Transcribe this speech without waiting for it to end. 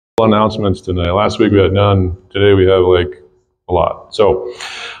Announcements tonight. Last week we had none. Today we have like a lot. So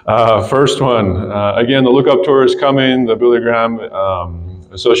first one, again, the Look Up Tour is coming. The Billy Graham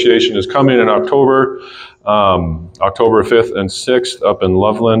Association is coming in October, October 5th and 6th up in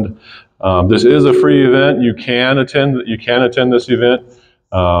Loveland. This is a free event. You can attend this event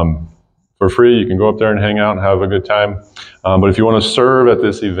for free. You can go up there and hang out and have a good time. But if you want to serve at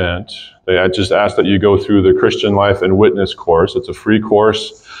this event, I just ask that you go through the Christian Life and Witness course. It's a free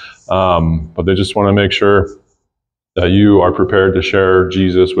course, but they just want to make sure that you are prepared to share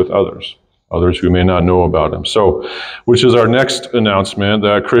Jesus with others who may not know about him. So, which is our next announcement.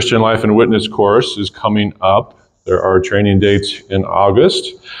 The Christian Life and Witness course is coming up. There are training dates in August.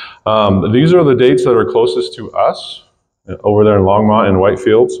 These are the dates that are closest to us, over there in Longmont and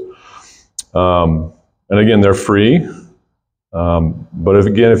Whitefields. And again, they're free. But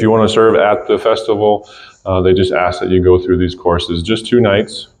if you want to serve at the festival, they just ask that you go through these courses, just 2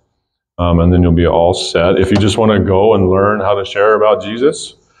 nights, and then you'll be all set. If you just want to go and learn how to share about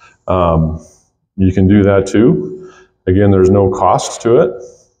Jesus, you can do that too. Again, there's no cost to it.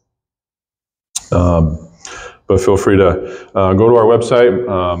 But feel free to go to our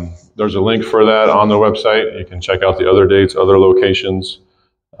website. There's a link for that on the website. You can check out the other dates, other locations,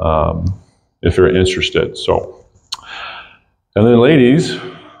 if you're interested. So. And then ladies,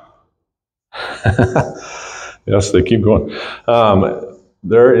 yes, they keep going.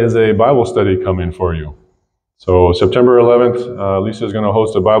 There is a Bible study coming for you. So September 11th, Lisa is going to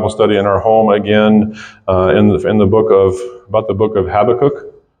host a Bible study in our home again in the book of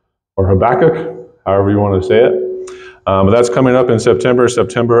Habakkuk, or Habakkuk, however you want to say it. But that's coming up in September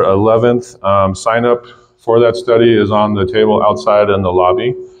 11th. Sign up for that study is on the table outside in the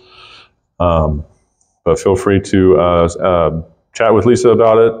lobby. But feel free to chat with Lisa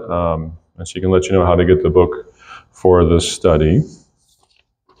about it, and she can let you know how to get the book for the study.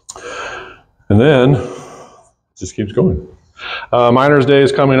 And then, it just keeps going. Miners' Day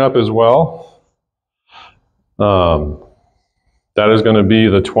is coming up as well. That is going to be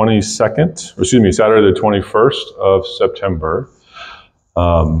the 22nd, Saturday the 21st of September.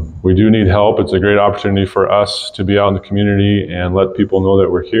 We do need help. It's a great opportunity for us to be out in the community and let people know that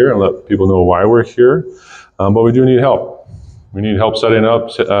we're here and let people know why we're here. But we do need help. We need help setting up,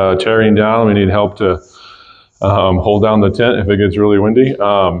 tearing down. We need help to hold down the tent if it gets really windy.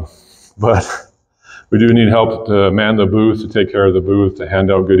 But we do need help to man the booth, to take care of the booth, to hand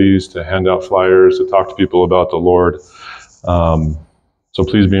out goodies, to hand out flyers, to talk to people about the Lord. So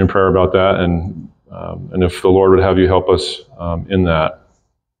please be in prayer about that. And if the Lord would have you help us in that.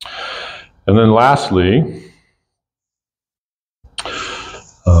 And then lastly,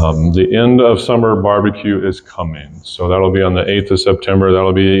 the end of summer barbecue is coming. So that'll be on the 8th of September.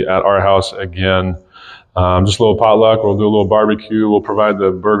 That'll be at our house again. Just a little potluck. We'll do a little barbecue. We'll provide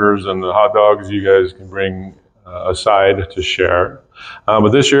the burgers and the hot dogs. You guys can bring a side to share. But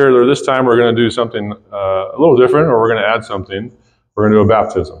this time, we're going to do something a little different, or we're going to add something. We're going to do a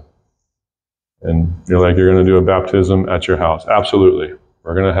baptism. And you're going to do a baptism at your house. Absolutely.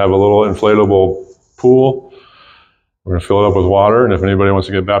 We're going to have a little inflatable pool. We're going to fill it up with water. And if anybody wants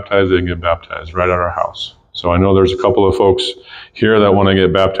to get baptized, they can get baptized right at our house. So I know there's a couple of folks here that want to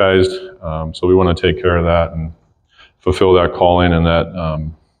get baptized. So we want to take care of that and fulfill that calling and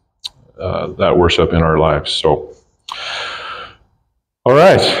that worship in our lives. So, all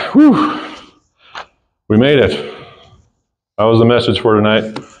right. Whew. We made it. That was the message for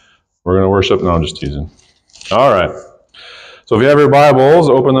tonight. We're going to worship. No, I'm just teasing. All right. So if you have your Bibles,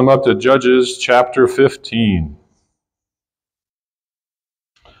 open them up to Judges chapter 15.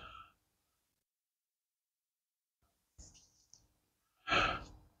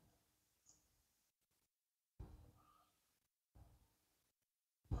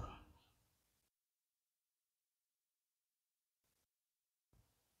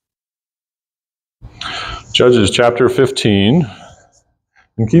 Judges chapter 15.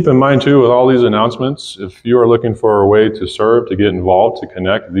 And keep in mind, too, with all these announcements, if you are looking for a way to serve, to get involved, to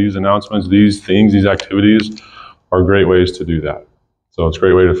connect, these announcements, these things, these activities are great ways to do that. So it's a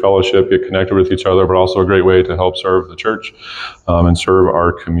great way to fellowship, get connected with each other, but also a great way to help serve the church and serve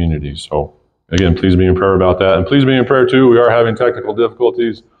our community. So again, please be in prayer about that. And please be in prayer, too. We are having technical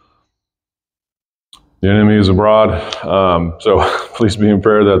difficulties. The enemy is abroad. So please be in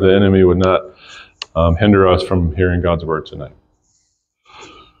prayer that the enemy would not hinder us from hearing God's word tonight.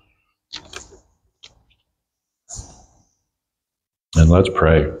 And let's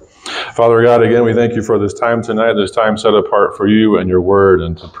pray. Father God, again, we thank you for this time tonight, this time set apart for you and your word,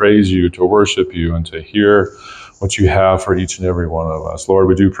 and to praise you, to worship you, and to hear what you have for each and every one of us. Lord,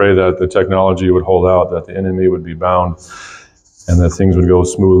 we do pray that the technology would hold out, that the enemy would be bound, and that things would go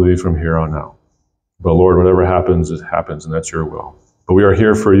smoothly from here on out. But Lord, whatever happens, it happens, and that's your will. But we are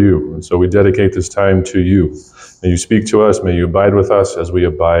here for you, and so we dedicate this time to you. May you speak to us. May you abide with us as we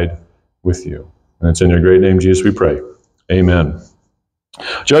abide with you. And it's in your great name, Jesus, we pray. Amen.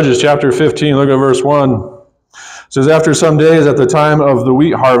 Judges chapter 15, look at verse 1. It says, after some days at the time of the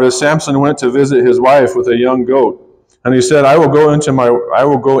wheat harvest, Samson went to visit his wife with a young goat. And he said, I will go into my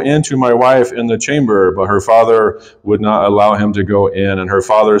wife in the chamber, but her father would not allow him to go in. And her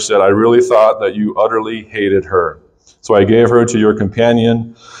father said, I really thought that you utterly hated her. So I gave her to your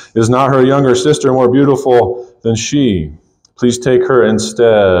companion. Is not her younger sister more beautiful than she? Please take her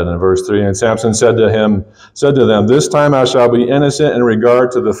instead. In verse 3, and Samson said to them, this time I shall be innocent in regard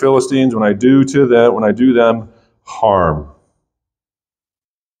to the Philistines when I do them harm.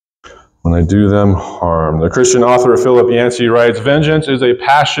 When I do them harm. The Christian author Philip Yancey writes, vengeance is a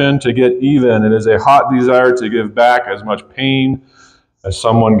passion to get even. It is a hot desire to give back as much pain as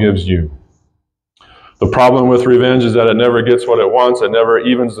someone gives you. The problem with revenge is that it never gets what it wants. It never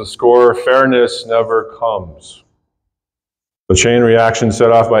evens the score. Fairness never comes. The chain reaction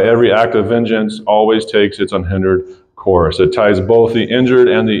set off by every act of vengeance always takes its unhindered course. It ties both the injured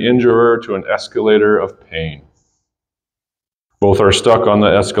and the injurer to an escalator of pain. Both are stuck on the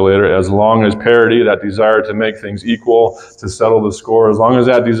escalator as long as parity, that desire to make things equal, to settle the score, as long as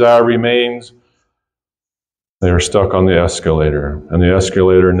that desire remains, they are stuck on the escalator. And the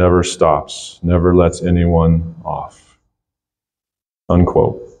escalator never stops, never lets anyone off.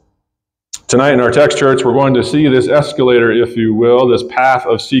 Unquote. Tonight in our text, church, we're going to see this escalator, if you will, this path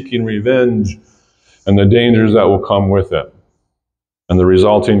of seeking revenge and the dangers that will come with it, and the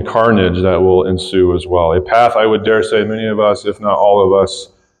resulting carnage that will ensue as well. A path I would dare say many of us, if not all of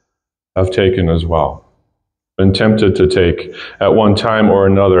us, have taken as well. Been tempted to take at one time or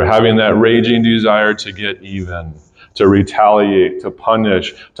another, having that raging desire to get even, to retaliate, to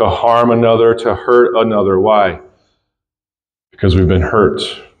punish, to harm another, to hurt another. Why? Because we've been hurt.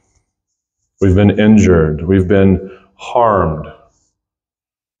 We've been injured. We've been harmed.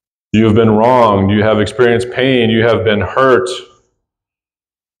 You have been wronged. You have experienced pain. You have been hurt.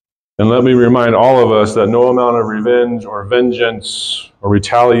 And let me remind all of us that no amount of revenge or vengeance or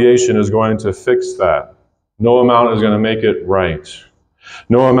retaliation is going to fix that. No amount is going to make it right.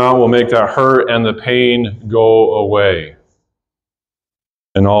 No amount will make that hurt and the pain go away.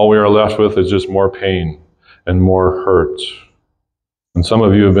 And all we are left with is just more pain and more hurt. And some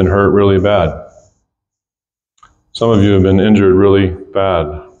of you have been hurt really bad. Some of you have been injured really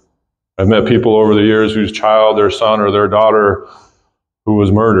bad. I've met people over the years whose child, their son, or their daughter who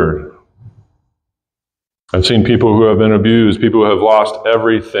was murdered. I've seen people who have been abused, people who have lost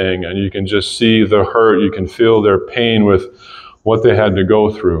everything, and you can just see the hurt. You can feel their pain with what they had to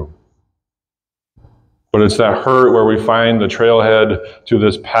go through. But it's that hurt where we find the trailhead to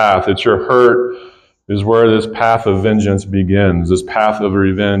this path. It's your hurt is where this path of vengeance begins. This path of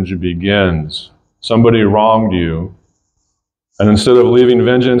revenge begins. Somebody wronged you, and instead of leaving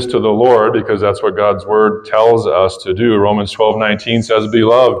vengeance to the Lord, because that's what God's word tells us to do, Romans 12:19 says,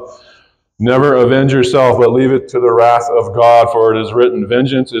 beloved, never avenge yourself, but leave it to the wrath of God, for it is written,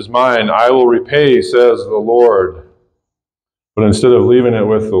 vengeance is mine, I will repay, says the Lord. But instead of leaving it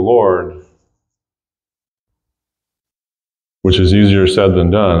with the Lord, which is easier said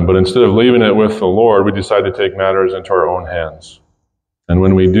than done, but instead of leaving it with the Lord, we decide to take matters into our own hands. And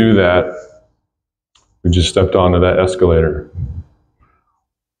when we do that, we just stepped onto that escalator.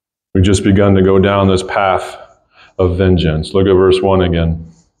 We've just begun to go down this path of vengeance. Look at verse 1 again.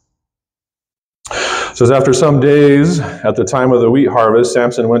 It says, after some days, at the time of the wheat harvest,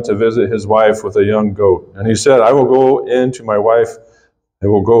 Samson went to visit his wife with a young goat. And he said, I will go into my wife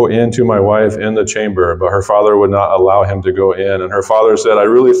in the chamber. But her father would not allow him to go in. And her father said, I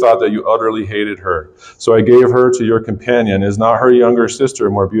really thought that you utterly hated her. So I gave her to your companion. Is not her younger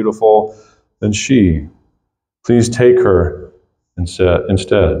sister more beautiful than she? Please take her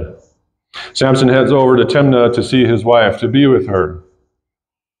instead. Samson heads over to Timnah to see his wife, to be with her.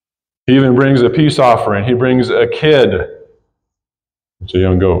 He even brings a peace offering. He brings a kid. It's a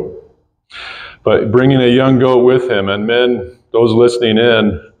young goat. But bringing a young goat with him, and men, those listening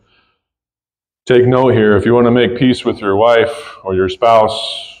in, take note here. If you want to make peace with your wife or your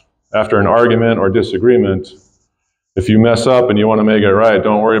spouse after an argument or disagreement, if you mess up and you want to make it right,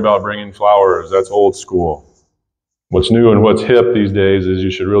 don't worry about bringing flowers. That's old school. What's new and what's hip these days is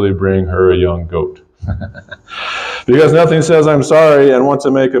you should really bring her a young goat. Because nothing says I'm sorry and want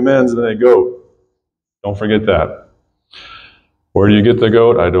to make amends than a goat. Don't forget that. Where do you get the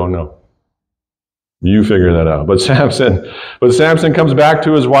goat? I don't know. You figure that out. But Samson comes back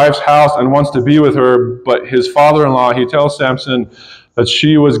to his wife's house and wants to be with her, but his father-in-law, he tells Samson that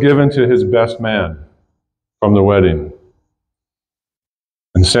she was given to his best man from the wedding.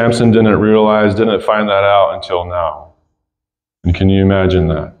 And Samson didn't find that out until now. And can you imagine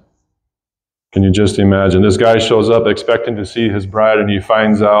that? Can you just imagine? This guy shows up expecting to see his bride, and he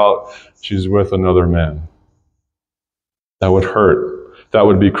finds out she's with another man. That would hurt. That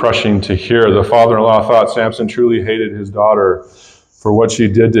would be crushing to hear. The father-in-law thought Samson truly hated his daughter for what she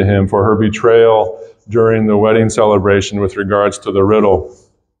did to him, for her betrayal during the wedding celebration with regards to the riddle.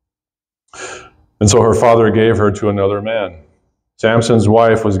 And so her father gave her to another man. Samson's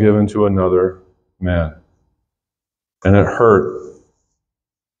wife was given to another man. And it hurt.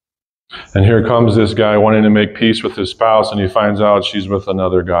 And here comes this guy wanting to make peace with his spouse, and he finds out she's with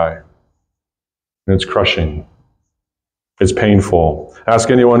another guy. And it's crushing. It's painful. Ask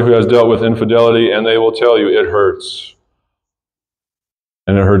anyone who has dealt with infidelity, and they will tell you it hurts.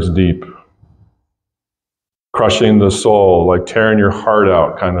 And it hurts deep. Crushing the soul, like tearing your heart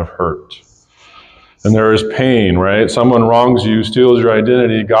out kind of hurt. And there is pain, right? Someone wrongs you, steals your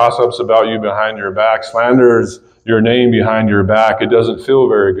identity, gossips about you behind your back, slanders your name behind your back. It doesn't feel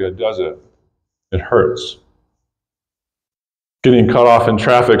very good, does it? It hurts. Getting cut off in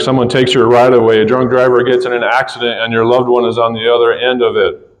traffic, someone takes your right away, a drunk driver gets in an accident, and your loved one is on the other end of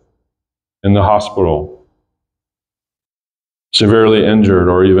it in the hospital, severely injured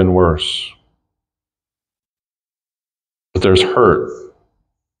or even worse. But there's hurt.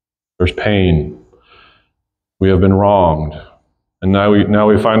 There's pain. We have been wronged. And now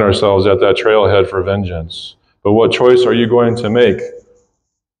we find ourselves at that trailhead for vengeance. But what choice are you going to make?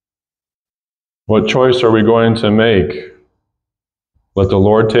 What choice are we going to make? Let the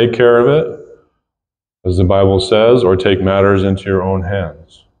Lord take care of it, as the Bible says, or take matters into your own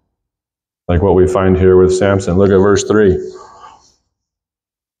hands. Like what we find here with Samson. Look at verse 3.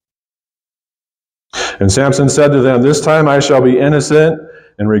 And Samson said to them, "This time I shall be innocent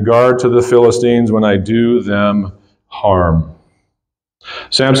in regard to the Philistines when I do them harm."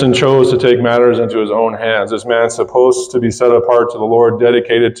 Samson chose to take matters into his own hands. This man's supposed to be set apart to the Lord,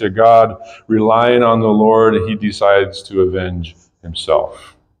 dedicated to God, relying on the Lord. He decides to avenge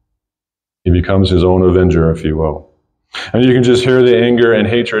himself. He becomes his own avenger, if you will. And you can just hear the anger and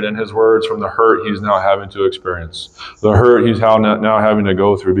hatred in his words from the hurt he's now having to experience. The hurt he's now having to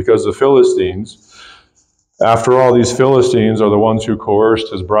go through. Because the Philistines, after all, these Philistines are the ones who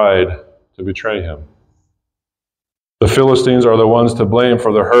coerced his bride to betray him. The Philistines are the ones to blame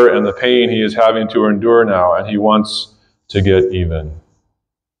for the hurt and the pain he is having to endure now, and he wants to get even.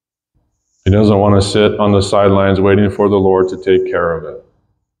 He doesn't want to sit on the sidelines waiting for the Lord to take care of it.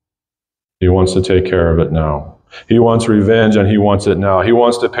 He wants to take care of it now. He wants revenge, and he wants it now. He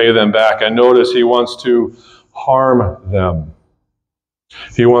wants to pay them back. And notice, he wants to harm them.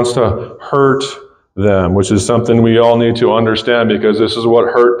 He wants to hurt them, which is something we all need to understand, because this is what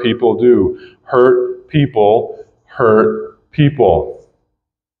hurt people do. Hurt people hurt people.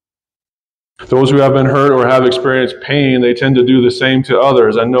 Those who have been hurt or have experienced pain, they tend to do the same to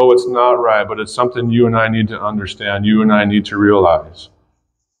others. I know it's not right, but it's something you and I need to understand, you and I need to realize.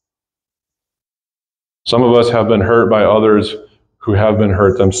 Some of us have been hurt by others who have been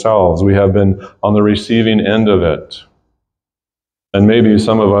hurt themselves. We have been on the receiving end of it. And maybe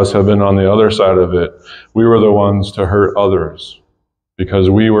some of us have been on the other side of it. We were the ones to hurt others because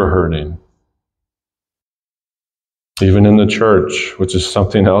we were hurting. Even in the church, which is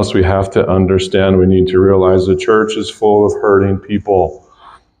something else we have to understand. We need to realize the church is full of hurting people.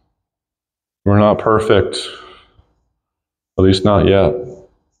 We're not perfect, at least not yet.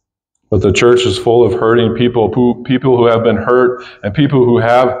 But the church is full of hurting people who have been hurt and people who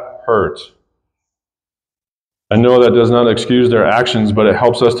have hurt. I know that does not excuse their actions, but it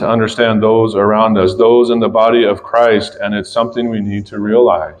helps us to understand those around us, those in the body of Christ, and it's something we need to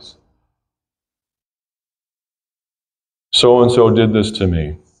realize. So-and-so did this to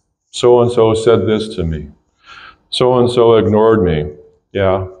me. So-and-so said this to me. So-and-so ignored me.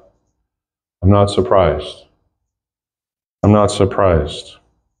 Yeah, I'm not surprised. I'm not surprised.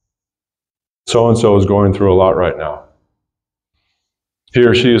 So-and-so is going through a lot right now. He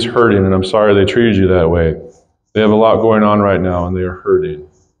or she is hurting, and I'm sorry they treated you that way. They have a lot going on right now, and they are hurting.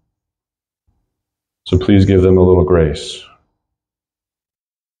 So please give them a little grace.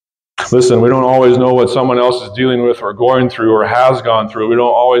 Listen, we don't always know what someone else is dealing with or going through or has gone through. We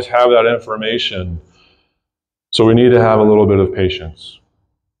don't always have that information. So we need to have a little bit of patience.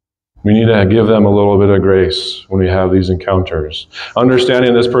 We need to give them a little bit of grace when we have these encounters.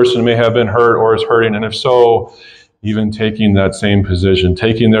 Understanding this person may have been hurt or is hurting, and if so, even taking that same position,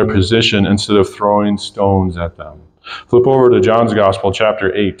 taking their position instead of throwing stones at them. Flip over to John's Gospel,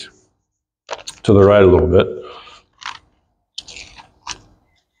 chapter 8, to the right a little bit.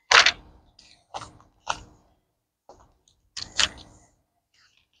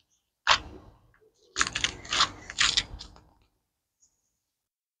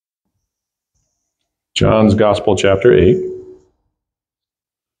 John's Gospel, chapter 8.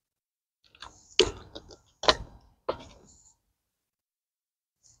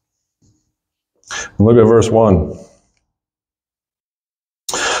 And look at verse 1.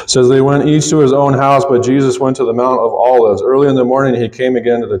 It says, they went each to his own house, but Jesus went to the Mount of Olives. Early in the morning he came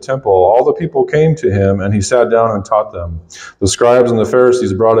again to the temple. All the people came to him, and he sat down and taught them. The scribes and the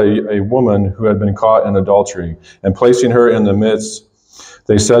Pharisees brought a woman who had been caught in adultery, and placing her in the midst,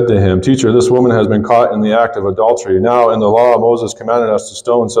 they said to him, Teacher, this woman has been caught in the act of adultery. Now in the law Moses commanded us to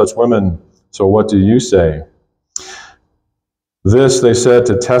stone such women. So what do you say? This they said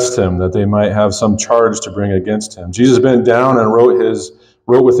to test him, that they might have some charge to bring against him. Jesus bent down and wrote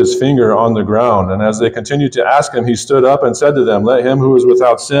with his finger on the ground. And as they continued to ask him, he stood up and said to them, Let him who is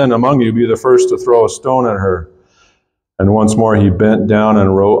without sin among you be the first to throw a stone at her. And once more he bent down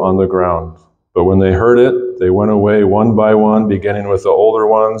and wrote on the ground. But when they heard it, they went away one by one, beginning with the older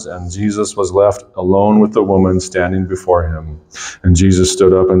ones, and Jesus was left alone with the woman standing before him. And Jesus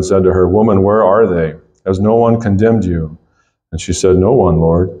stood up and said to her, Woman, where are they? Has no one condemned you? And she said, No one,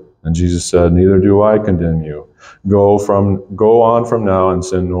 Lord. And Jesus said, Neither do I condemn you. Go on from now and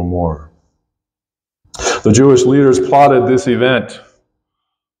sin no more. The Jewish leaders plotted this event.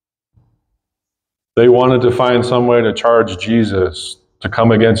 They wanted to find some way to charge Jesus, to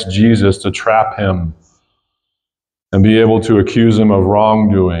come against Jesus, to trap him, and be able to accuse him of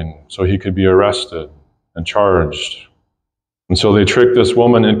wrongdoing so he could be arrested and charged. And so they tricked this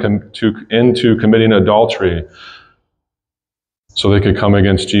woman into committing adultery so they could come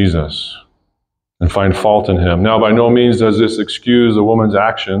against Jesus and find fault in him. Now, by no means does this excuse the woman's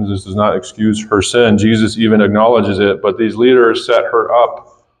actions. This does not excuse her sin. Jesus even acknowledges it, but these leaders set her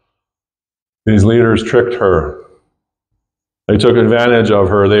up. These leaders tricked her. They took advantage of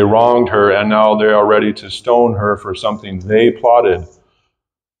her. They wronged her, and now they are ready to stone her for something they plotted,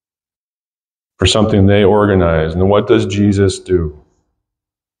 for something they organized. And what does Jesus do?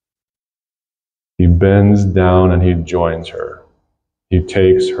 He bends down and he joins her. He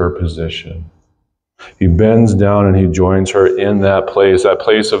takes her position. He bends down and he joins her in that place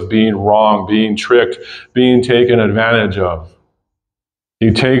of being wronged, being tricked, being taken advantage of. He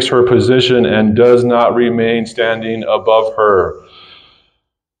takes her position and does not remain standing above her.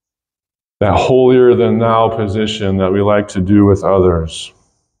 That holier-than-thou position that we like to do with others.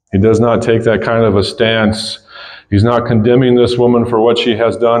 He does not take that kind of a stance. He's not condemning this woman for what she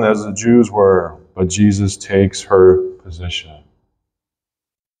has done as the Jews were, but Jesus takes her position.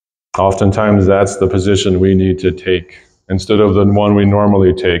 Oftentimes that's the position we need to take instead of the one we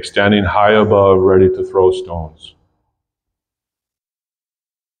normally take, standing high above, ready to throw stones.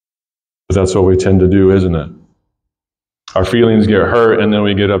 But that's what we tend to do, isn't it? Our feelings get hurt and then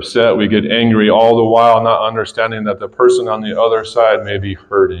we get upset, we get angry, all the while not understanding that the person on the other side may be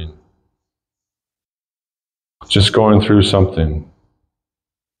hurting. Just going through something.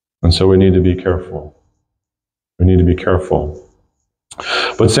 And so we need to be careful. We need to be careful.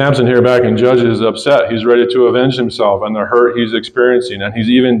 But Samson here back in Judges is upset. He's ready to avenge himself and the hurt he's experiencing. And he's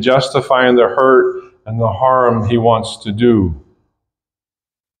even justifying the hurt and the harm he wants to do.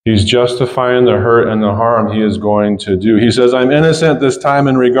 He's justifying the hurt and the harm he is going to do. He says, I'm innocent this time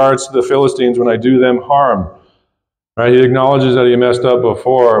in regards to the Philistines when I do them harm. Right? He acknowledges that he messed up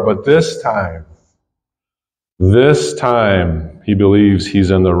before, but this time he believes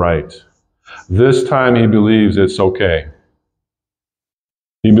he's in the right. This time he believes it's okay.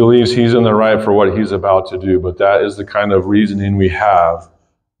 He believes he's in the right for what he's about to do, but that is the kind of reasoning we have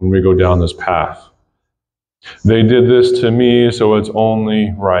when we go down this path. They did this to me, so it's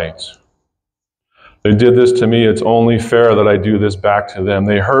only right. They did this to me, it's only fair that I do this back to them.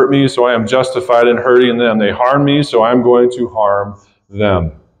 They hurt me, so I am justified in hurting them. They harm me, so I'm going to harm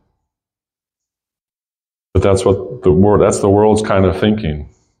them. But that's what the world's kind of thinking,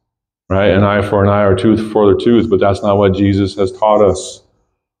 right? An eye for an eye or tooth for a tooth, but that's not what Jesus has taught us.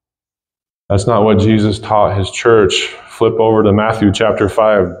 That's not what Jesus taught his church. Flip over to Matthew chapter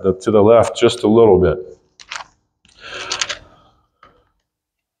 5, to the left just a little bit.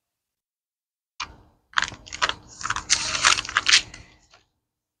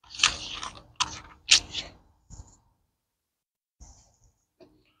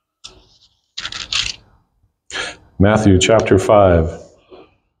 Matthew chapter 5.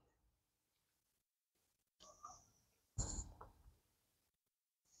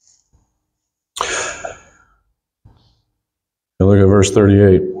 And look at verse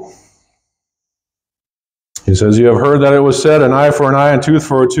 38. He says, "You have heard that it was said, an eye for an eye and tooth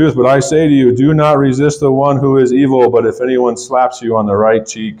for a tooth. But I say to you, do not resist the one who is evil. But if anyone slaps you on the right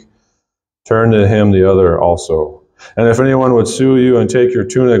cheek, turn to him the other also. And if anyone would sue you and take your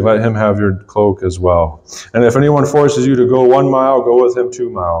tunic, let him have your cloak as well. And if anyone forces you to go 1 mile, go with him 2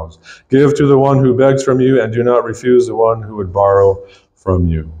 miles. Give to the one who begs from you, and do not refuse the one who would borrow from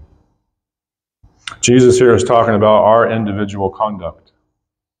you." Jesus here is talking about our individual conduct,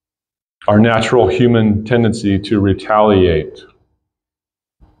 our natural human tendency to retaliate,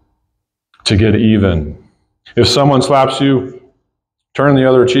 to get even. If someone slaps you, turn the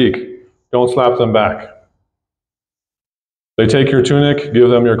other cheek. Don't slap them back. They take your tunic, give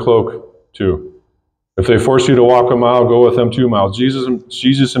them your cloak too. If they force you to walk 1 mile, go with them 2 miles.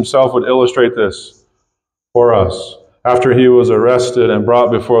 Jesus himself would illustrate this for us. After he was arrested and brought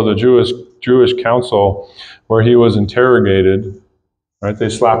before the Jewish council, where he was interrogated, right? They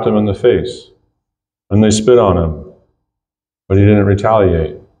slapped him in the face and they spit on him, but he didn't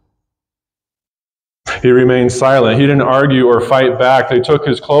retaliate. He remained silent. He didn't argue or fight back. They took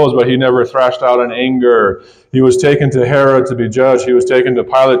his clothes, but he never thrashed out in anger. He was taken to Herod to be judged. He was taken to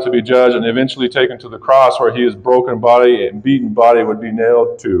Pilate to be judged, and eventually taken to the cross, where his broken body and beaten body would be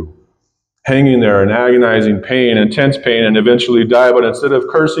nailed to, hanging there in agonizing pain, intense pain, and eventually die. But instead of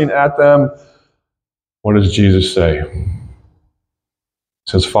cursing at them, what does Jesus say? He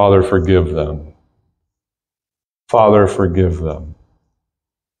says, "Father, forgive them. Father, forgive them."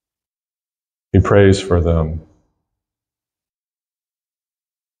 He prays for them.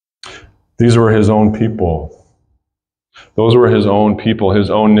 These were his own people. Those were his own people, his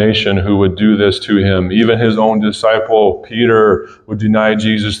own nation, who would do this to him. Even his own disciple, Peter, would deny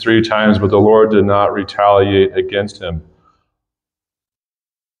Jesus 3 times, but the Lord did not retaliate against him.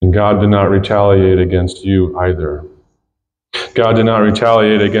 And God did not retaliate against you either. God did not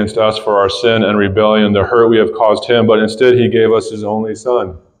retaliate against us for our sin and rebellion, the hurt we have caused him, but instead he gave us his only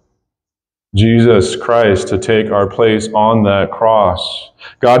Son, Jesus Christ, to take our place on that cross.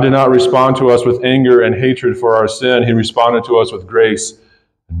 God did not respond to us with anger and hatred for our sin. He responded to us with grace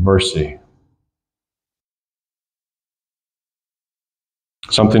and mercy.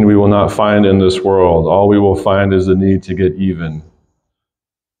 Something we will not find in this world. All we will find is the need to get even,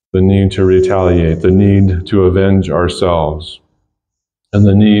 the need to retaliate, the need to avenge ourselves, and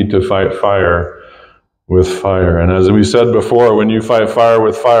the need to fight fire with fire. And as we said before, when you fight fire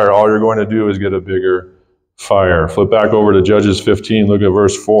with fire, all you're going to do is get a bigger fire. Flip back over to Judges 15, look at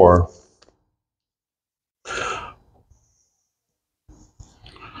verse 4.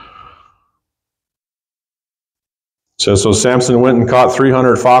 It says, "So Samson went and caught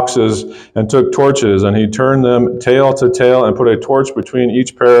 300 foxes and took torches, and he turned them tail to tail and put a torch between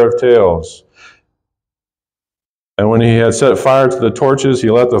each pair of tails. And when he had set fire to the torches,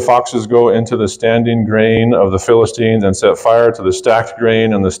 he let the foxes go into the standing grain of the Philistines and set fire to the stacked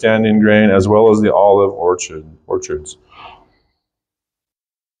grain and the standing grain, as well as the olive orchards."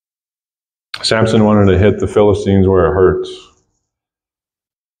 Samson wanted to hit the Philistines where it hurts,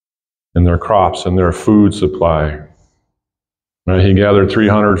 in their crops and their food supply. Right? He gathered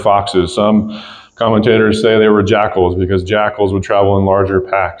 300 foxes. Some commentators say they were jackals, because jackals would travel in larger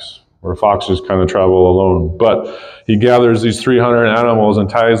packs, where foxes kind of travel alone. But he gathers these 300 animals and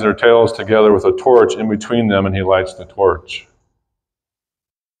ties their tails together with a torch in between them, and he lights the torch.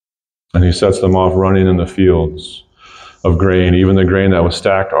 And he sets them off running in the fields of grain, even the grain that was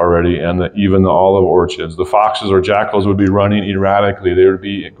stacked already, and even the olive orchards. The foxes or jackals would be running erratically. They would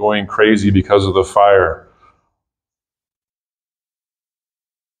be going crazy because of the fire,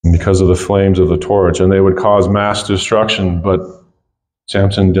 and because of the flames of the torch, and they would cause mass destruction. But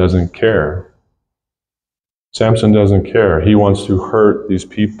Samson doesn't care. Samson doesn't care. He wants to hurt these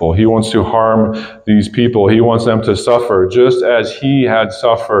people. He wants to harm these people. He wants them to suffer just as he had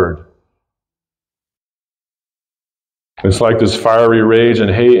suffered. It's like this fiery rage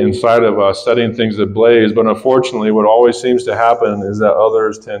and hate inside of us, setting things ablaze. But unfortunately, what always seems to happen is that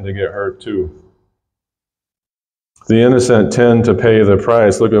others tend to get hurt too. The innocent tend to pay the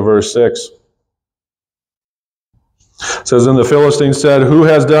price. Look at verse 6. It says, "And the Philistines said, 'Who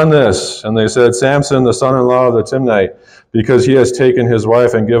has done this?' And they said, 'Samson, the son-in-law of the Timnite, because he has taken his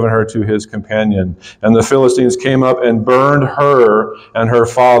wife and given her to his companion.' And the Philistines came up and burned her and her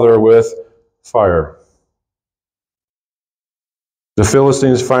father with fire." The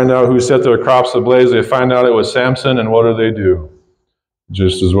Philistines find out who set their crops ablaze. They find out it was Samson, and what do?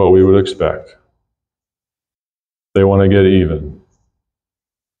 Just as what we would expect. They want to get even.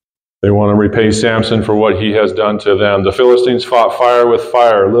 They want to repay Samson for what he has done to them. The Philistines fought fire with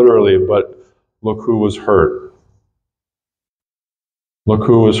fire, literally, but look who was hurt. Look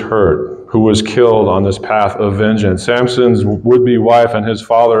who was hurt, who was killed on this path of vengeance. Samson's would-be wife and his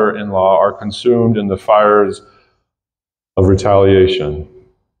father-in-law are consumed in the fires of retaliation.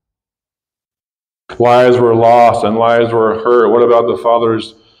 Lives were lost and lives were hurt. What about the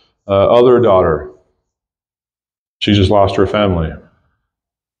father's other daughter? She just lost her family.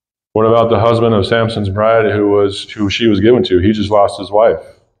 What about the husband of Samson's bride who she was given to? He just lost his wife.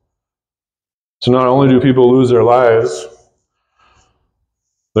 So not only do people lose their lives,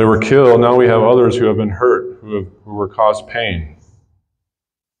 they were killed. Now we have others who have been hurt, who were caused pain.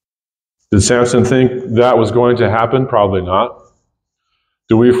 Did Samson think that was going to happen? Probably not.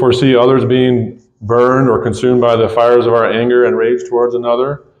 Do we foresee others being burned or consumed by the fires of our anger and rage towards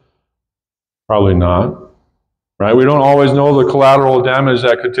another? Probably not. Right? We don't always know the collateral damage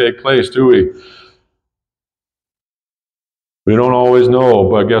that could take place, do we? We don't always know,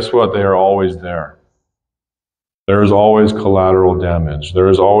 but guess what? They are always there. There is always collateral damage. There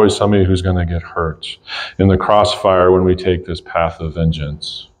is always somebody who's going to get hurt in the crossfire when we take this path of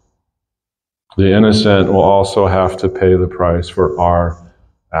vengeance. The innocent will also have to pay the price for our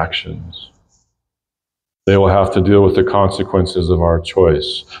actions. They will have to deal with the consequences of our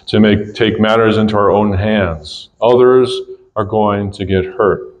choice, to take matters into our own hands. Others are going to get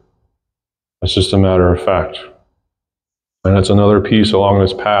hurt. That's just a matter of fact. And it's another piece along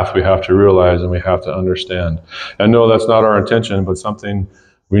this path we have to realize and we have to understand. And no, that's not our intention, but something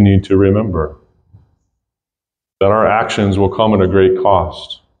we need to remember. That our actions will come at a great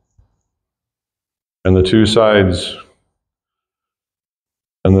cost. And the two sides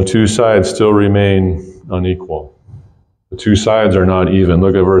still remain unequal. The two sides are not even.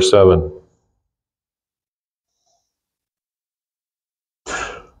 Look at verse 7.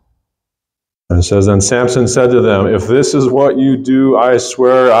 And it says, "And Samson said to them, if this is what you do, I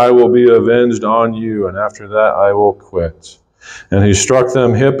swear I will be avenged on you, and after that I will quit. And he struck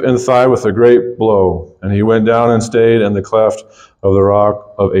them hip and thigh with a great blow, and he went down and stayed in the cleft of the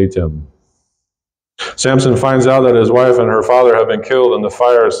rock of Atim." Samson finds out that his wife and her father have been killed in the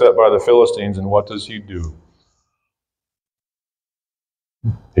fire set by the Philistines, and what does he do?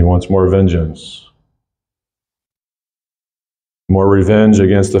 He wants more vengeance. More revenge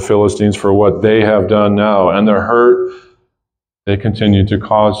against the Philistines for what they have done now. And the hurt they continue to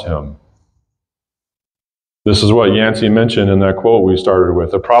cause him. This is what Yancey mentioned in that quote we started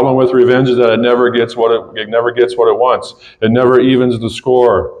with. The problem with revenge is that it never gets what it wants. It never evens the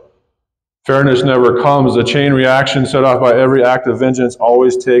score. Fairness never comes. The chain reaction set off by every act of vengeance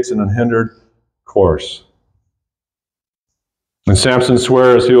always takes an unhindered course. And Samson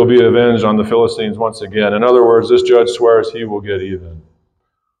swears he will be avenged on the Philistines once again. In other words, this judge swears he will get even.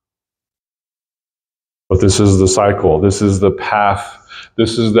 But this is the cycle. This is the path.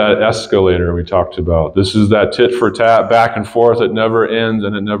 This is that escalator we talked about. This is that tit for tat, back and forth. It never ends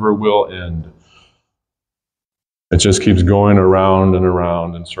and it never will end. It just keeps going around and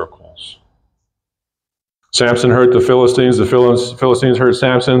around in circles. Samson hurt the Philistines. The Philistines hurt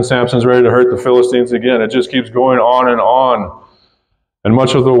Samson. Samson's ready to hurt the Philistines again. It just keeps going on and on. And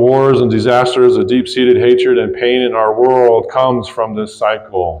much of the wars and disasters, the deep-seated hatred and pain in our world comes from this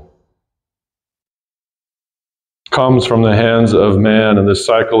cycle. Comes from the hands of man and this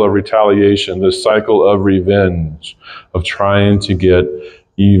cycle of retaliation, this cycle of revenge, of trying to get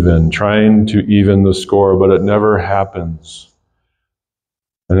even, trying to even the score, but it never happens.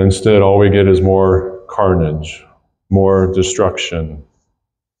 And instead, all we get is more carnage, more destruction,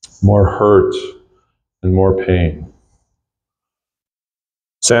 more hurt, and more pain.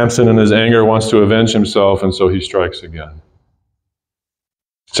 Samson, in his anger, wants to avenge himself, and so he strikes again.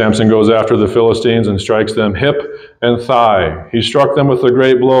 Samson goes after the Philistines and strikes them hip and thigh. He struck them with a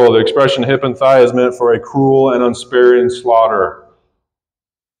great blow. The expression hip and thigh is meant for a cruel and unsparing slaughter.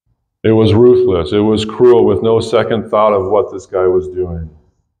 It was ruthless. It was cruel, with no second thought of what this guy was doing.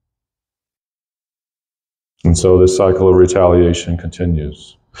 And so this cycle of retaliation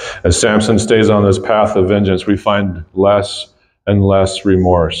continues. As Samson stays on this path of vengeance, we find less and less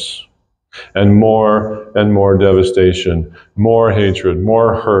remorse, and more devastation, more hatred,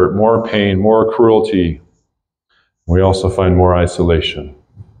 more hurt, more pain, more cruelty. We also find more isolation.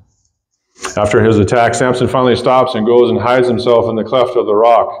 After his attack, Samson finally stops and goes and hides himself in the cleft of the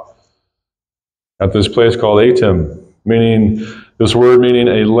rock at this place called Atim, meaning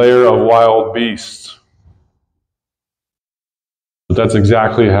a lair of wild beasts. But that's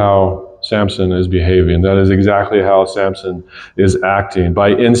exactly how Samson is behaving. That is exactly how Samson is acting. By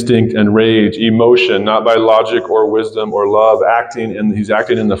instinct and rage, emotion, not by logic or wisdom or love. He's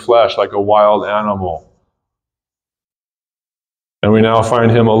acting in the flesh like a wild animal. And we now find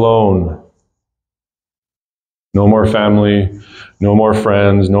him alone. No more family, no more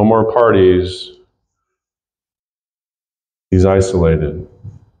friends, no more parties. He's isolated.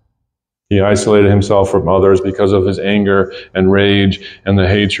 He isolated himself from others because of his anger and rage and the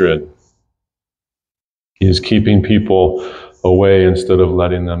hatred. He is keeping people away instead of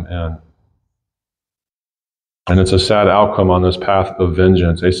letting them in. And it's a sad outcome on this path of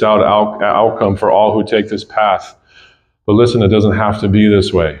vengeance, a sad outcome for all who take this path. But listen, it doesn't have to be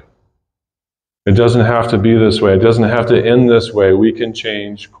this way. It doesn't have to be this way. It doesn't have to end this way. We can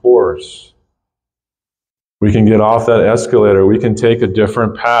change course. We can get off that escalator. We can take a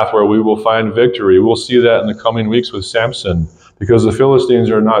different path where we will find victory. We'll see that in the coming weeks with Samson, because the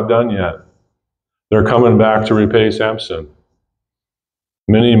Philistines are not done yet. They're coming back to repay Samson.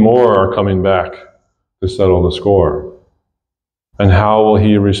 Many more are coming back to settle the score. And how will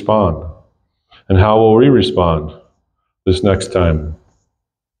he respond? And how will we respond this next time?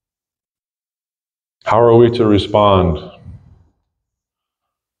 How are we to respond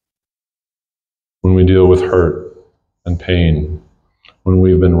when we deal with hurt and pain, when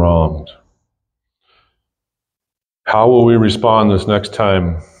we've been wronged? How will we respond this next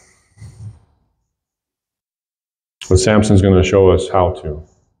time? But Samson's going to show us how to.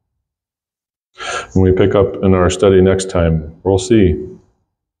 When we pick up in our study next time, we'll see.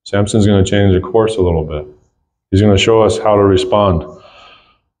 Samson's going to change the course a little bit. He's going to show us how to respond.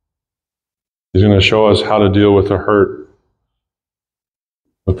 He's going to show us how to deal with the hurt,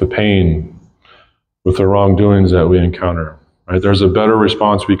 with the pain, with the wrongdoings that we encounter. Right? There's a better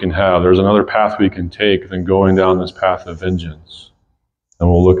response we can have. There's another path we can take than going down this path of vengeance. And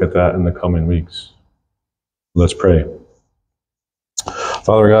we'll look at that in the coming weeks. Let's pray.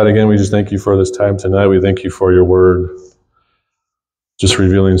 Father God, again, we just thank you for this time tonight. We thank you for your word, just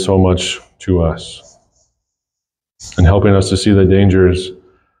revealing so much to us and helping us to see the dangers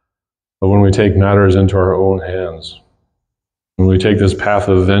of when we take matters into our own hands, when we take this path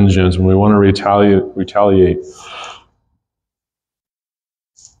of vengeance, when we want to retaliate.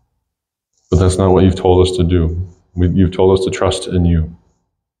 But that's not what you've told us to do. You've told us to trust in you.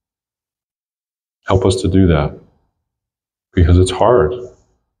 Help us to do that, because it's hard.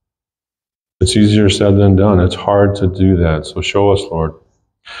 It's easier said than done. It's hard to do that. So show us, Lord.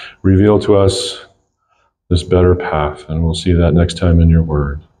 Reveal to us this better path, and we'll see that next time in your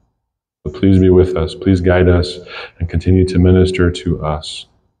word. But please be with us. Please guide us and continue to minister to us.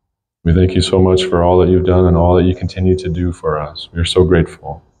 We thank you so much for all that you've done and all that you continue to do for us. We are so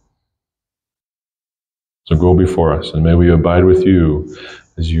grateful. So go before us, and may we abide with you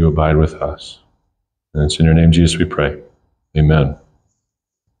as you abide with us. And it's in your name, Jesus, we pray. Amen.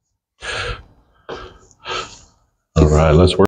 All right, let's work.